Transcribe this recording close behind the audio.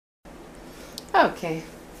Okay.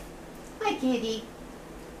 Hi, kitty.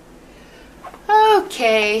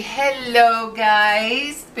 Okay, hello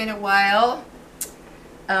guys. It's been a while.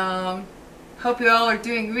 Hope you all are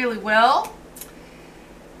doing really well.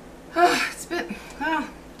 It's been,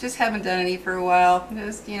 just haven't done any for a while.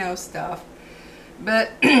 Just, stuff.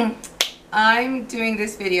 But I'm doing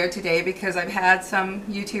this video today because I've had some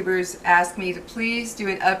YouTubers ask me to please do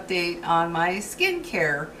an update on my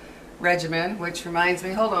skincare regimen, which reminds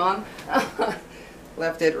me, hold on.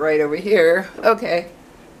 Left it right over here. Okay.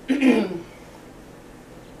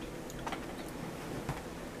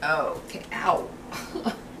 Okay, ow.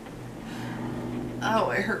 Oh,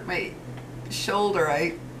 I hurt my shoulder.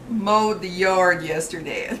 I mowed the yard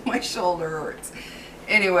yesterday and my shoulder hurts.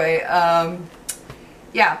 Anyway,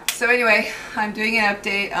 yeah, so anyway, I'm doing an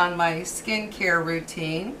update on my skincare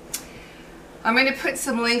routine. I'm going to put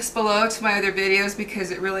some links below to my other videos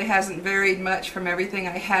because it really hasn't varied much from everything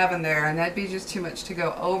I have in there, and that'd be just too much to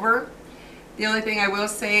go over. The only thing I will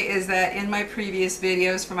say is that in my previous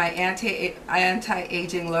videos for my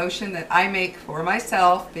anti-aging lotion that I make for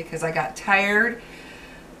myself, because I got tired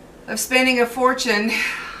of spending a fortune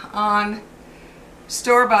on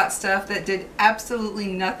store-bought stuff that did absolutely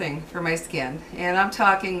nothing for my skin. And I'm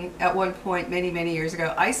talking at one point many years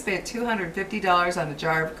ago, I spent $250 on a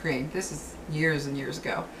jar of cream. This is years and years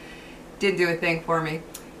ago. Didn't do a thing for me.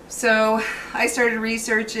 So I started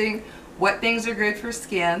researching what things are good for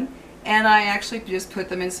skin, and I actually just put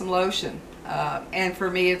them in some lotion. And for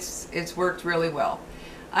me it's worked really well.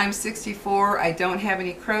 I'm 64, I don't have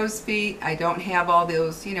any crow's feet, I don't have all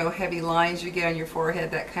those, heavy lines you get on your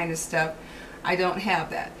forehead, that kind of stuff. I don't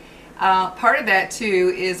have that. Part of that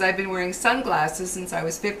too is I've been wearing sunglasses since I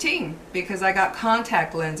was 15 because I got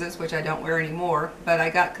contact lenses, which I don't wear anymore, but I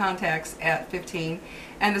got contacts at 15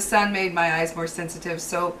 and the sun made my eyes more sensitive,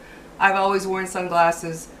 so I've always worn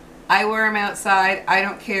sunglasses. I wear them outside. I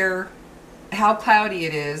don't care how cloudy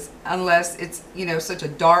it is unless it's, such a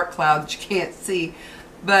dark cloud that you can't see.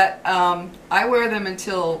 But I wear them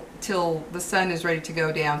until the sun is ready to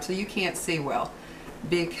go down, till you can't see well,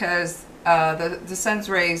 because the sun's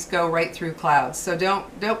rays go right through clouds. So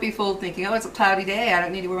don't be fooled thinking, oh, it's a cloudy day, I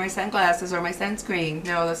don't need to wear my sunglasses or my sunscreen.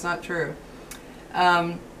 No, that's not true.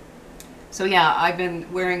 So yeah, I've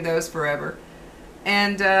been wearing those forever.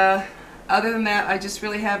 And other than that, I just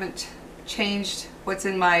really haven't changed what's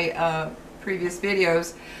in my previous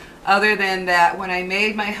videos, other than that when I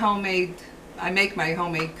make my homemade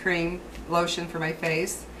cream lotion for my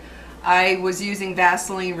face, I was using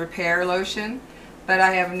Vaseline Repair lotion, but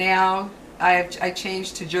I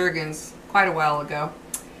changed to Jergens quite a while ago.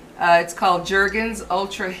 It's called Jergens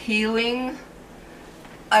Ultra Healing.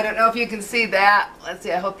 I don't know if you can see that. Let's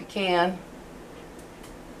see, I hope you can.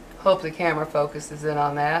 Hope the camera focuses in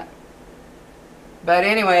on that. But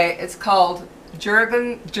anyway, it's called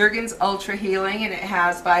Jergens Ultra Healing, and it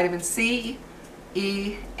has vitamin C,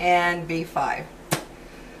 E, and B5.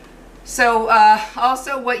 So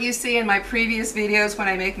also what you see in my previous videos when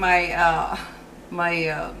I make my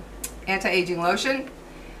anti-aging lotion,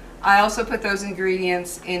 I also put those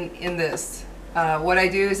ingredients in this. What I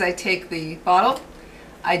do is I take the bottle,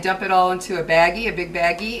 I dump it all into a baggie, a big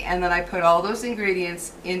baggie, and then I put all those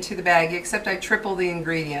ingredients into the baggie, except I triple the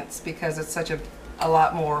ingredients because it's such a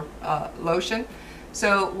lot more lotion.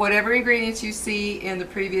 So whatever ingredients you see in the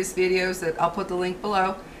previous videos that I'll put the link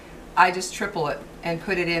below, I just triple it and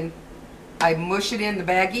put it in. I mush it in the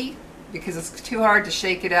baggie because it's too hard to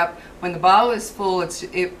shake it up. When the bottle is full,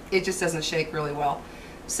 it just doesn't shake really well.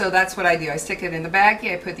 So that's what I do. I stick it in the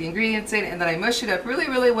baggie, I put the ingredients in, and then I mush it up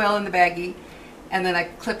really well in the baggie, and then I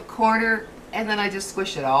clip a corner, and then I just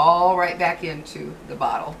squish it all right back into the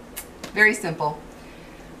bottle. Very simple.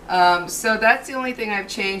 So that's the only thing I've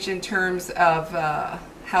changed in terms of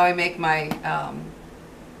how I make my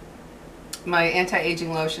my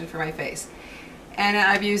anti-aging lotion for my face. And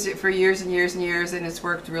I've used it for years and years and years, and it's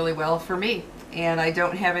worked really well for me. And I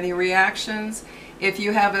don't have any reactions. If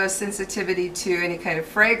you have a sensitivity to any kind of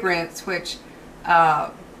fragrance, which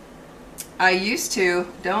I used to,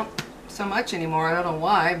 don't so much anymore, I don't know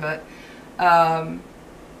why, but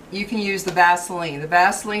you can use the Vaseline. The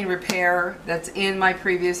Vaseline Repair that's in my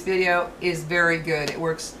previous video is very good. It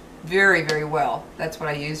works very well. That's what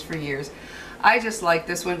I used for years. I just like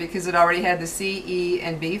this one because it already had the C, E,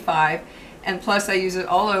 and B5, and plus I use it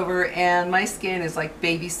all over, and my skin is like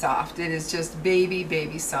baby soft. It is just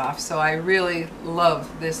baby soft, so I really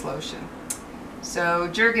love this lotion. So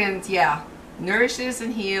Jergens, yeah, nourishes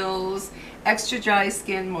and heals, extra dry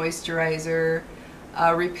skin moisturizer,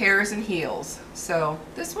 repairs and heals. So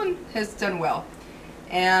this one has done well,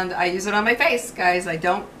 and I use it on my face, guys. I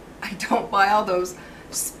don't buy all those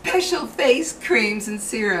special face creams and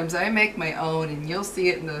serums. I make my own, and you'll see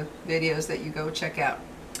it in the videos that you go check out.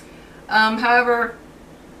 However,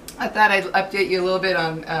 I thought I'd update you a little bit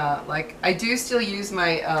on, like, I do still use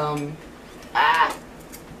my,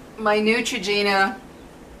 my Neutrogena.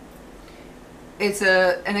 It's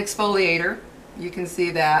an exfoliator. You can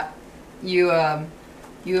see that. You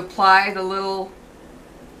apply the little,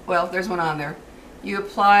 well, there's one on there. You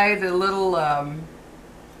apply the little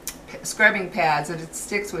scrubbing pads, and it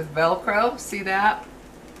sticks with Velcro. See that?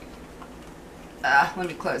 Let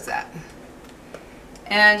me close that.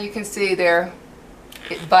 And you can see there,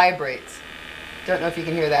 it vibrates. Don't know if you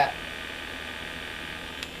can hear that,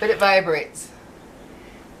 but it vibrates.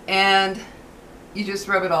 And you just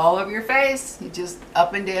rub it all over your face. You just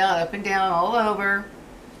up and down, all over.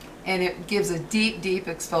 And it gives a deep, deep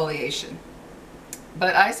exfoliation.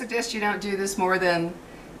 But I suggest you don't do this more than,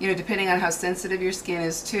 you know, depending on how sensitive your skin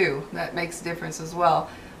is too. That makes a difference as well.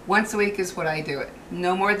 Once a week is what I do it.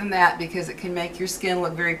 No more than that, because it can make your skin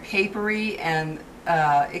look very papery, and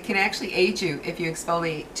it can actually age you if you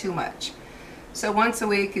exfoliate too much. So once a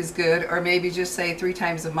week is good, or maybe just say 3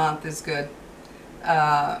 times a month is good.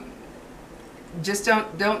 Just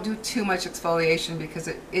don't do too much exfoliation, because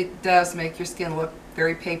it does make your skin look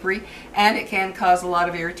very papery, and it can cause a lot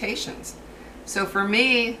of irritations. So for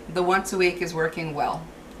me, the once a week is working well.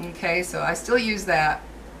 Okay, so I still use that.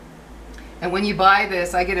 And when you buy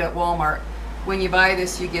this, I get it at Walmart. When you buy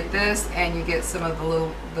this, you get this, and you get some of the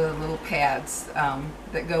little pads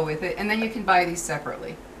that go with it, and then you can buy these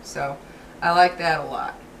separately. So I like that a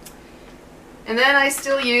lot. And then I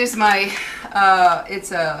still use my,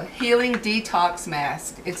 it's a healing detox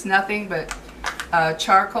mask. It's nothing but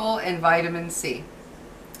charcoal and vitamin C.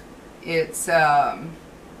 It's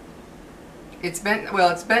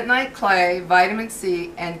bentonite clay, vitamin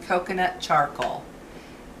C, and coconut charcoal.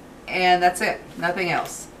 And that's it, nothing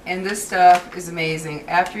else. And this stuff is amazing.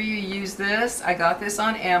 After you use this, I got this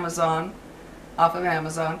on Amazon, off of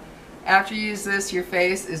Amazon. After you use this, your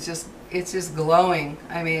face is just, it's just glowing.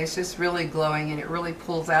 I mean, it's just really glowing, and it really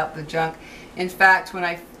pulls out the junk. In fact, when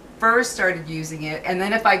I first started using it, and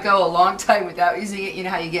then if I go a long time without using it, you know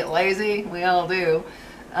how you get lazy? We all do.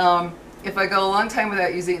 If I go a long time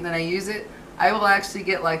without using it and then I use it, I will actually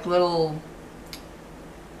get like little,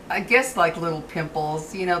 I guess like little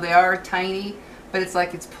pimples. You know, they are tiny, but it's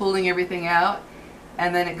like it's pulling everything out,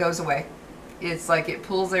 and then it goes away. It's like it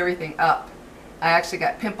pulls everything up. I actually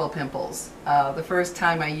got pimples. The first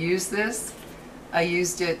time I used this, I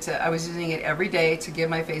used it, I was using it every day to give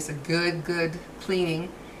my face a good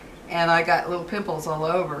cleaning, and I got little pimples all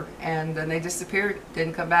over, and then they disappeared,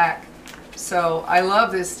 didn't come back. So I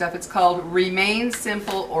love this stuff. It's called Remain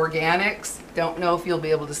Simple Organics. Don't know if you'll be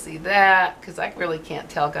able to see that, because I really can't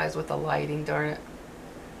tell, guys, with the lighting, darn it.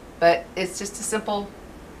 But it's just a simple,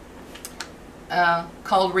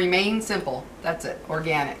 called Remain Simple. That's it,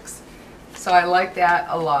 Organics. So I like that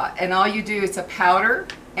a lot. And all you do, it's a powder,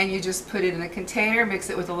 and you just put it in a container, mix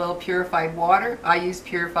it with a little purified water. I use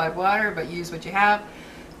purified water, but use what you have.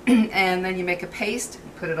 And then you make a paste,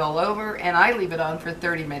 put it all over, and I leave it on for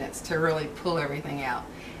 30 minutes to really pull everything out.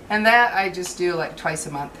 And that I just do like twice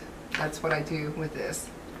a month. That's what I do with this.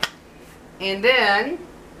 And then,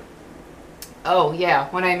 oh yeah,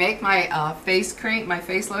 when I make my face cream, my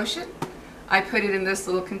face lotion, I put it in this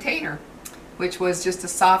little container, which was just a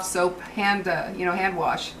soft soap hand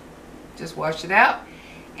wash. Just wash it out,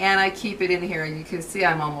 and I keep it in here. And you can see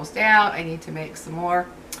I'm almost out. I need to make some more.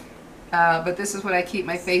 But this is what I keep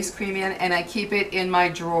my face cream in, and I keep it in my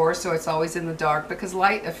drawer so it's always in the dark, because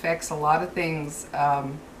light affects a lot of things.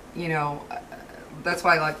 You know, that's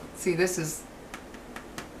why I like, see, this is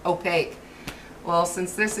opaque. Well,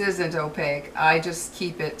 since this isn't opaque, I just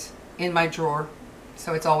keep it in my drawer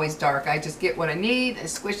so it's always dark. I just get what I need and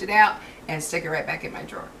squish it out and stick it right back in my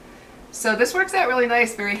drawer. So this works out really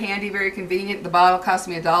nice, very handy, very convenient. The bottle cost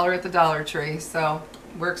me $1 at the Dollar Tree, so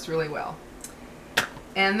works really well.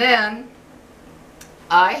 And then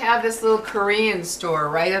I have this little Korean store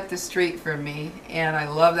right up the street from me, and I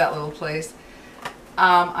love that little place.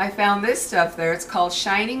 I found this stuff there. It's called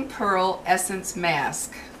Shining Pearl Essence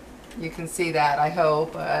Mask. You can see that, I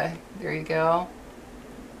hope. There you go.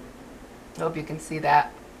 Hope you can see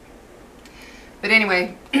that. But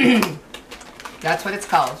anyway, that's what it's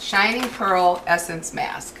called. Shining Pearl Essence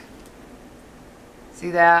Mask. See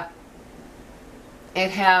that? It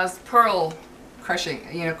has pearl crushing,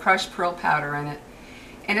 you know, crushed pearl powder in it.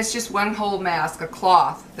 And it's just one whole mask, a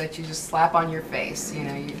cloth that you just slap on your face. You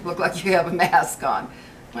know, you look like you have a mask on.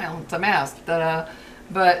 Well, it's a mask. Ta-da.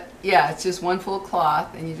 But yeah, it's just one full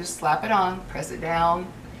cloth, and you just slap it on, press it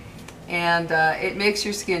down, And it makes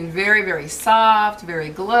your skin very, very soft,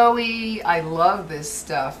 very glowy. I love this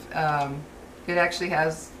stuff. It actually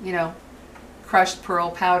has, you know, crushed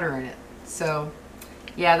pearl powder in it. So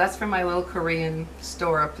yeah, that's from my little Korean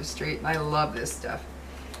store up the street, and I love this stuff.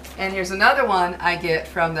 And here's another one I get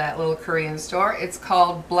from that little Korean store. It's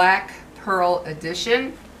called Black Pearl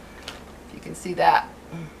Edition. If you can see that.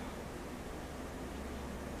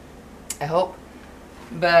 I hope.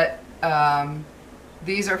 But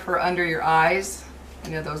these are for under your eyes.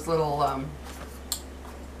 You know, those little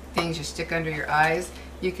things you stick under your eyes.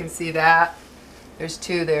 You can see that. There's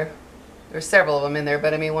two there. There's several of them in there,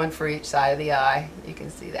 but I mean one for each side of the eye. You can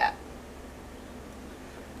see that.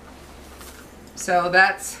 So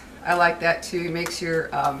that's, I like that too. It makes your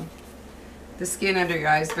the skin under your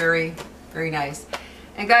eyes very, very nice.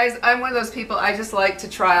 And guys, I'm one of those people, I just like to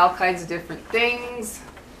try all kinds of different things.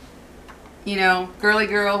 You know, girly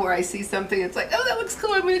girl, where I see something, it's like, oh, that looks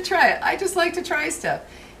cool, I'm going to try it. I just like to try stuff.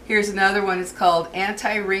 Here's another one. It's called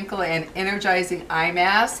Anti-Wrinkle and Energizing Eye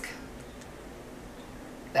Mask.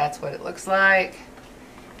 That's what it looks like.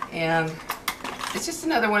 And it's just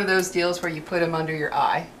another one of those deals where you put them under your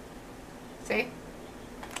eye. See?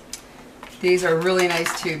 These are really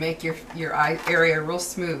nice too. Make your eye area real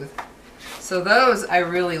smooth. So those I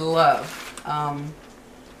really love.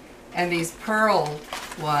 And these pearl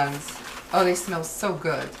ones, oh, they smell so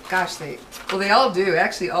good. Gosh, well, they all do.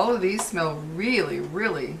 Actually, all of these smell really,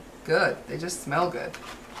 really good. They just smell good.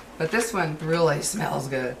 But this one really smells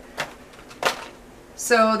good.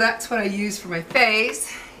 So that's what I use for my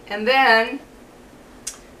face. And then,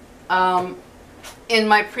 in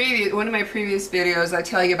my one of my previous videos, I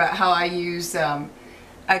tell you about how I use, I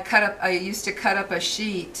used to cut up a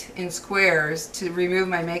sheet in squares to remove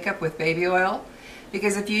my makeup with baby oil.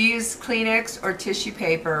 Because if you use Kleenex or tissue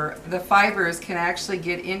paper, the fibers can actually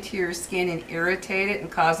get into your skin and irritate it and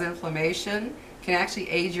cause inflammation. Can actually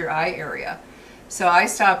age your eye area. So I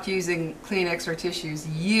stopped using Kleenex or tissues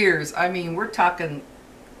years. I mean, we're talking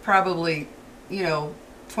probably, you know,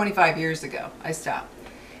 25 years ago. I stopped,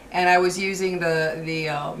 and I was using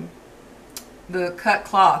the cut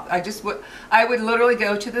cloth. I would literally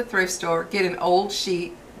go to the thrift store, get an old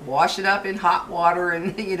sheet, wash it up in hot water,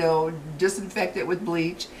 and you know, disinfect it with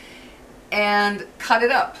bleach, and cut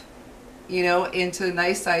it up, you know, into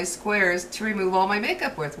nice size squares to remove all my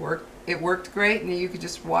makeup with. It worked great, and you could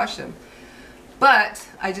just wash them. But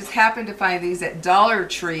I just happened to find these at Dollar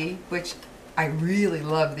Tree, which I really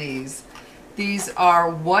love these. These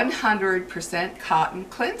are 100% cotton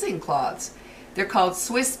cleansing cloths. They're called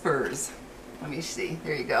Swispers. Let me see.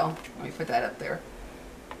 There you go. Let me put that up there.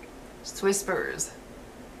 Swispers.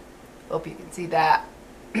 Hope you can see that.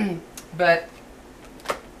 But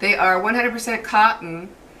they are 100% cotton,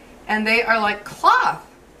 and they are like cloth.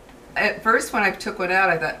 At first, when I took one out,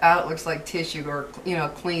 I thought, oh, it looks like tissue or, you know,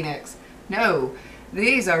 Kleenex. No,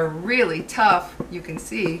 these are really tough. You can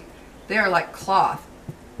see they are like cloth.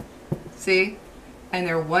 See? And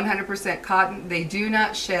they're 100% cotton. They do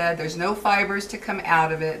not shed. There's no fibers to come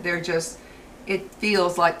out of it. They're just, it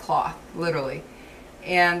feels like cloth, literally.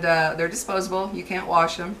 And they're disposable. You can't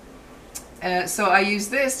wash them. So I use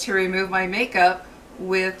this to remove my makeup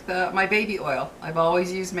with my baby oil. I've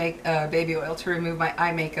always used baby oil to remove my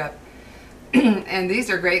eye makeup. And these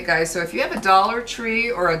are great, guys. So if you have a Dollar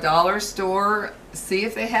Tree or a dollar store, see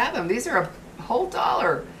if they have them. These are a whole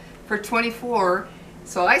 $1 for 24.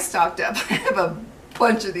 So I stocked up. I have a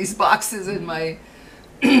bunch of these boxes in my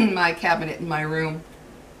my cabinet in my room.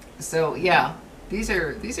 So yeah, these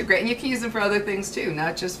are great, and you can use them for other things too,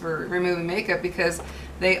 not just for removing makeup, because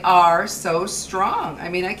they are so strong. I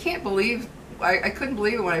mean, I can't believe, I couldn't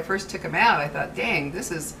believe it when I first took them out. I thought, dang,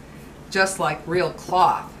 this is just like real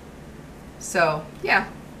cloth. So yeah,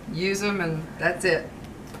 use them, and that's it,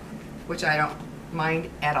 which I don't mind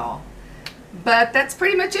at all. But that's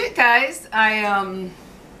pretty much it, guys. I'm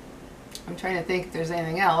trying to think if there's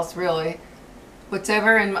anything else, really.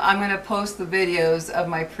 Whatever, and I'm going to post the videos of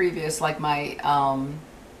my previous, like my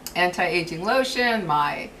anti-aging lotion,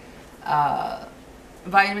 my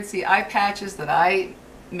vitamin C eye patches that I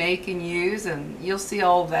make and use, and you'll see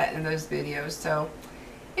all of that in those videos. So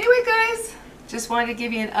anyway, guys, just wanted to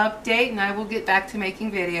give you an update, and I will get back to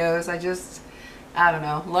making videos. I don't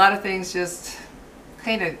know, a lot of things just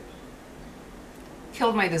kind of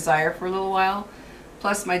killed my desire for a little while.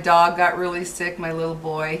 Plus my dog got really sick, my little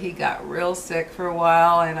boy. He got real sick for a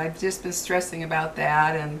while, and I've just been stressing about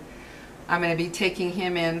that. And I'm going to be taking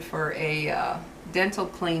him in for a dental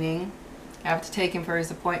cleaning. I have to take him for his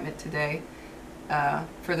appointment today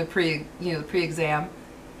for the pre-exam.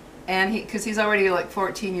 and because he's already like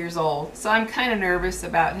 14 years old. So I'm kind of nervous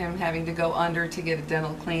about him having to go under to get a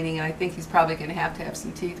dental cleaning, and I think he's probably going to have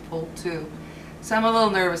some teeth pulled too. So I'm a little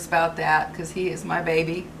nervous about that because he is my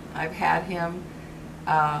baby. I've had him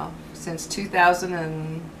since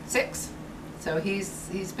 2006. So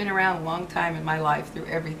he's been around a long time in my life through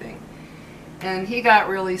everything. And he got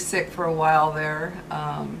really sick for a while there.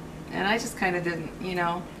 And I just kind of didn't, you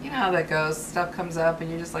know how that goes. Stuff comes up and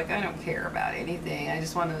you're just like, I don't care about anything. I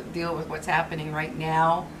just want to deal with what's happening right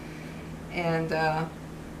now. And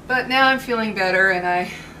but now I'm feeling better, and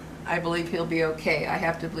I believe he'll be okay. I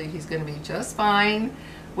have to believe he's going to be just fine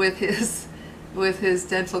with his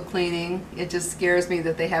dental cleaning. It just scares me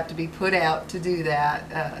that they have to be put out to do that,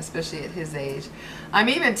 especially at his age. I'm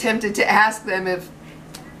even tempted to ask them if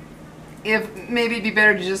maybe it'd be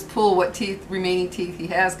better to just pull what remaining teeth he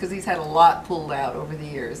has, because he's had a lot pulled out over the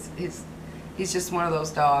years. He's just one of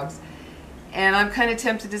those dogs. And I'm kind of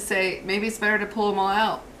tempted to say maybe it's better to pull them all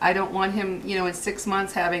out. I don't want him, in 6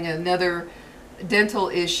 months having another dental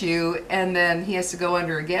issue and then he has to go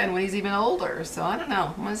under again when he's even older. So I don't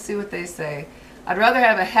know. I'm going to see what they say. I'd rather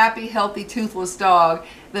have a happy, healthy, toothless dog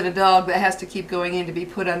than a dog that has to keep going in to be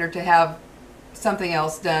put under to have something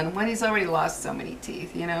else done when he's already lost so many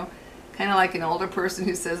teeth, Kind of like an older person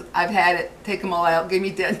who says, I've had it, take them all out, give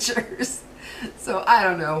me dentures. So I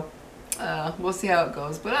don't know. We'll see how it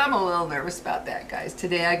goes. But I'm a little nervous about that, guys.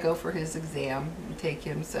 Today I go for his exam and take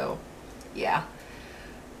him, so yeah.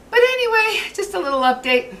 But anyway, just a little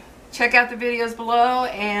update. Check out the videos below,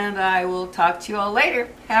 and I will talk to you all later.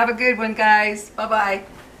 Have a good one, guys. Bye-bye.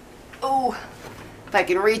 Oh, if I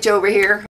can reach over here.